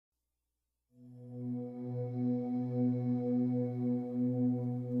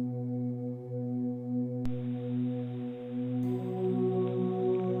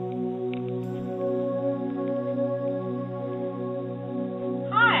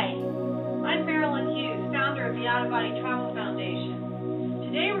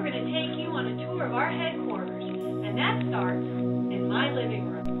headquarters, and that starts in my living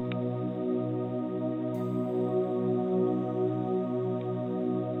room.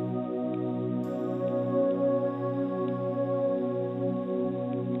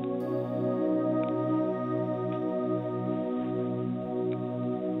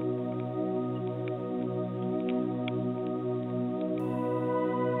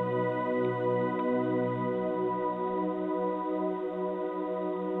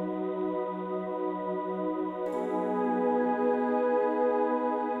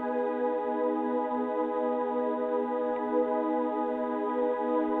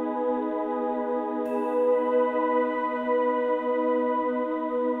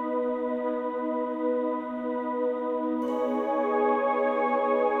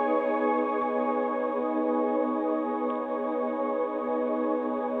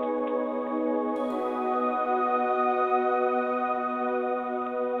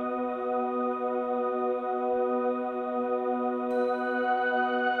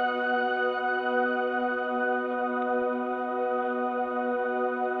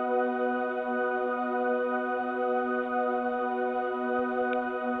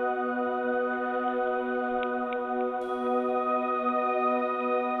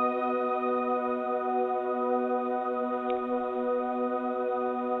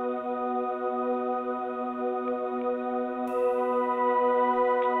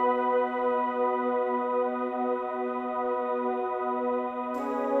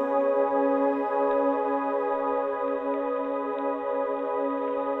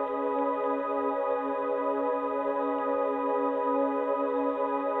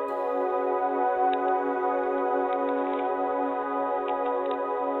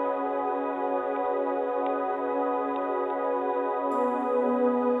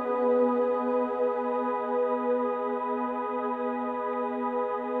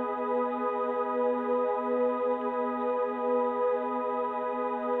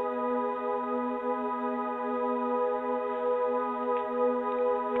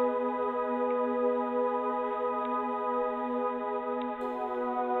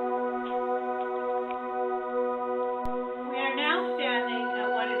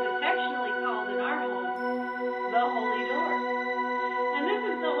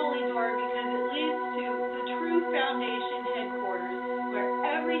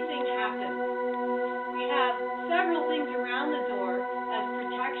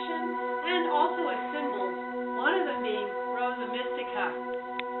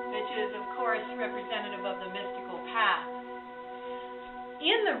 Representative of the mystical path.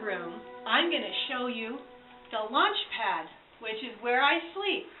 In the room, I'm going to show you the launch pad, which is where I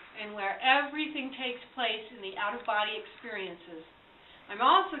sleep and where everything takes place in the out-of-body experiences. I'm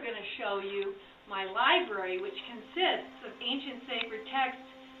also going to show you my library, which consists of ancient sacred texts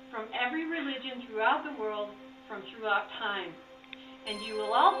from every religion throughout the world, from throughout time. And you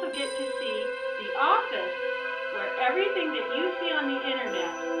will also get to see the office where everything that you see on the internet